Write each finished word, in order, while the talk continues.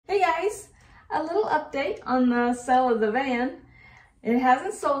a little update on the sale of the van. It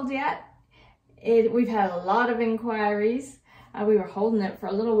hasn't sold yet. We've had a lot of inquiries. We were holding it for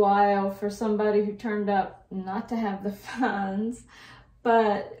a little while for somebody who turned up not to have the funds,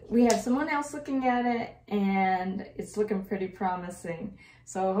 but we have someone else looking at it and it's looking pretty promising.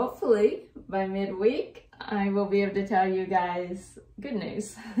 So hopefully by midweek, I will be able to tell you guys good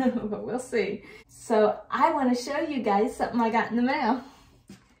news, but we'll see. So I want to show you guys something I got in the mail.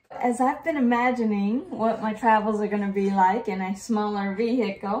 As I've been imagining what my travels are going to be like in a smaller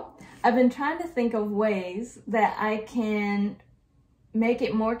vehicle, I've been trying to think of ways that I can make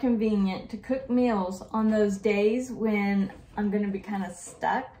it more convenient to cook meals on those days when I'm going to be kind of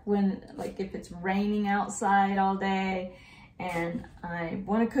stuck, when, like, if it's raining outside all day and I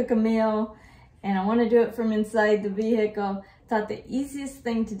want to cook a meal and I want to do it from inside the vehicle. Thought the easiest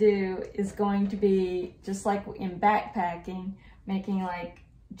thing to do is going to be just like in backpacking, making like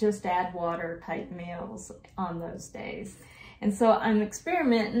just add water type meals on those days. And so I'm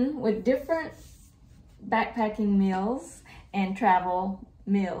experimenting with different backpacking meals and travel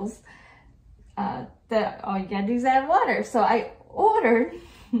meals that all you gotta do is add water. So I ordered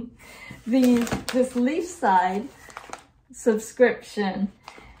this Leafside subscription,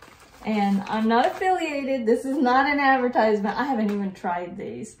 and I'm not affiliated. This is not an advertisement. I haven't even tried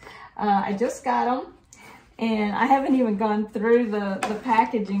these. I just got them. And I haven't even gone through the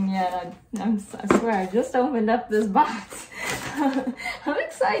packaging yet. I swear, I just opened up this box. I'm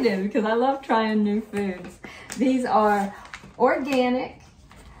excited because I love trying new foods. These are organic,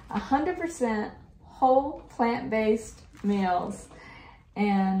 100% whole plant-based meals.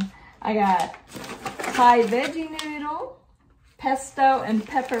 And I got Thai veggie noodle, pesto and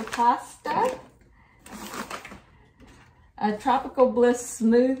pepper pasta, a tropical bliss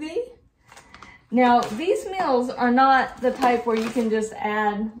smoothie. Now, these meals are not the type where you can just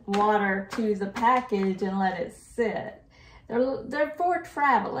add water to the package and let it sit. They're for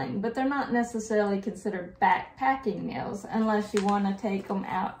traveling, but they're not necessarily considered backpacking meals unless you want to take them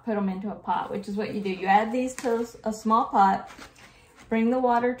out, put them into a pot, which is what you do. You add these to a small pot, bring the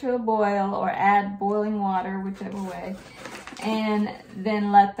water to a boil or add boiling water, whichever way, and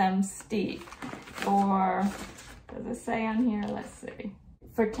then let them steep for, does it say on here? Let's see,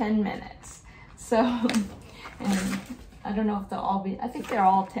 for 10 minutes. So, and I don't know if they'll all be, I think they're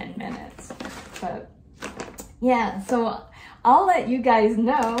all 10 minutes, but yeah, so I'll let you guys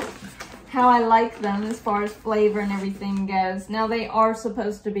know how I like them as far as flavor and everything goes. Now, they are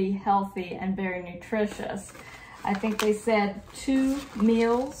supposed to be healthy and very nutritious. I think they said 2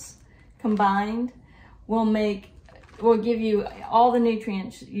 meals combined will give you all the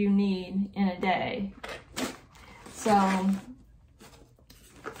nutrients you need in a day. So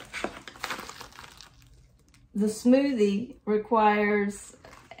the smoothie requires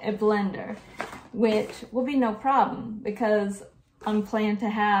a blender, which will be no problem because I'm planning to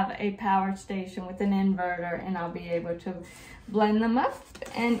have a power station with an inverter and I'll be able to blend them up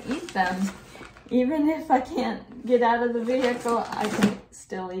and eat them. Even if I can't get out of the vehicle, I can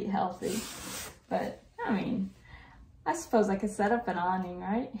still eat healthy. But, I mean, I suppose I could set up an awning,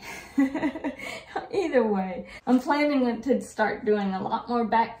 right? Either way, I'm planning to start doing a lot more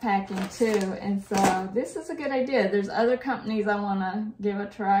backpacking too, and so this is a good idea. There's other companies I want to give a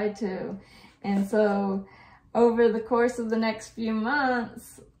try to, and so over the course of the next few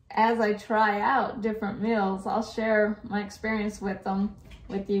months, as I try out different meals, I'll share my experience with them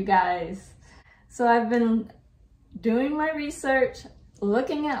with you guys. So I've been doing my research,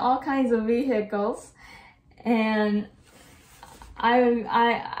 looking at all kinds of vehicles, and I'm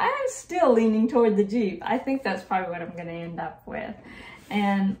still leaning toward the Jeep. I think that's probably what I'm going to end up with.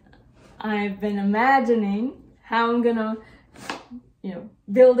 And I've been imagining how I'm going to,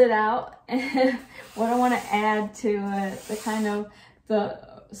 build it out and what I want to add to it, the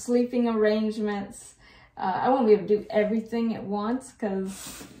sleeping arrangements. I won't be able to do everything at once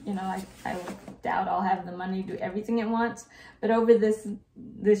because, I doubt I'll have the money to do everything at once. But over this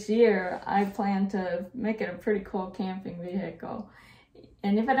year, I plan to make it a pretty cool camping vehicle.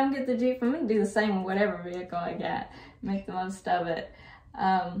 And if I don't get the Jeep, I'm going to do the same with whatever vehicle I get. Make the most of it.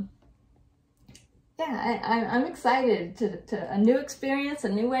 I'm excited to a new experience, a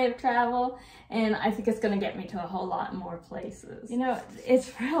new way of travel, and I think it's going to get me to a whole lot more places.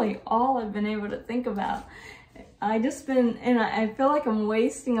 It's really all I've been able to think about. I feel like I'm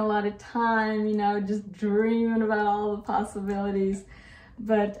wasting a lot of time, just dreaming about all the possibilities,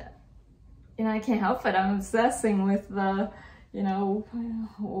 but, I can't help it. I'm obsessing with what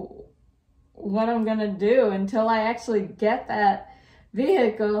I'm going to do until I actually get that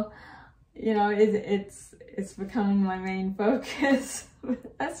vehicle. you know, it's becoming my main focus.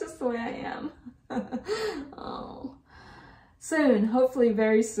 That's just the way I am. Oh, soon, hopefully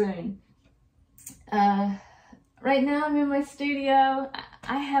very soon. Right now I'm in my studio.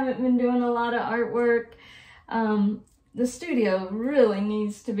 I haven't been doing a lot of artwork. The studio really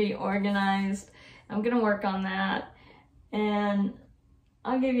needs to be organized. I'm gonna work on that, and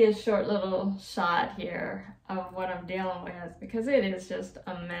I'll give you a short little shot here of what I'm dealing with, because it is just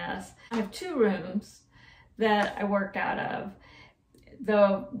a mess. I have 2 rooms that I work out of.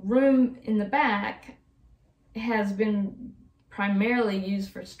 The room in the back has been primarily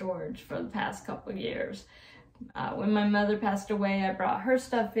used for storage for the past couple of years. When my mother passed away, I brought her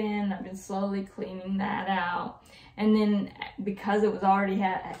stuff in. I've been slowly cleaning that out. And then because it already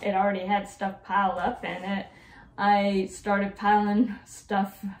had stuff piled up in it, I started piling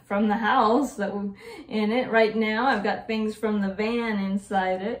stuff from the house that was in it. Right now, I've got things from the van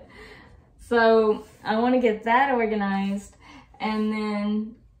inside it. So I want to get that organized, and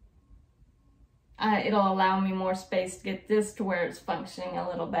then it'll allow me more space to get this to where it's functioning a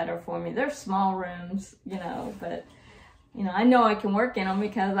little better for me. They're small rooms, you know, but you know, I know I can work in them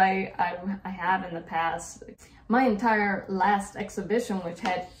because I have in the past. My entire last exhibition, which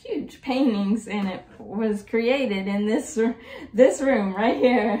had huge paintings in it, was created in this room right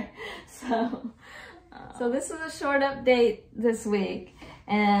here. So this is a short update this week,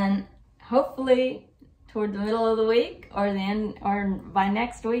 and hopefully toward the middle of the week or by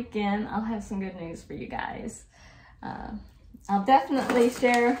next weekend, I'll have some good news for you guys. I'll definitely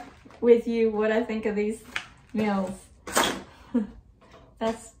share with you what I think of these meals.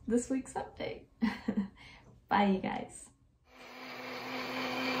 That's this week's update. Bye, you guys.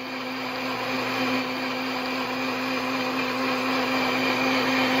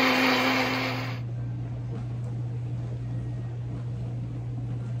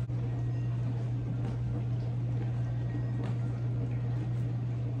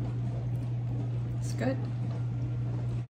 It's good.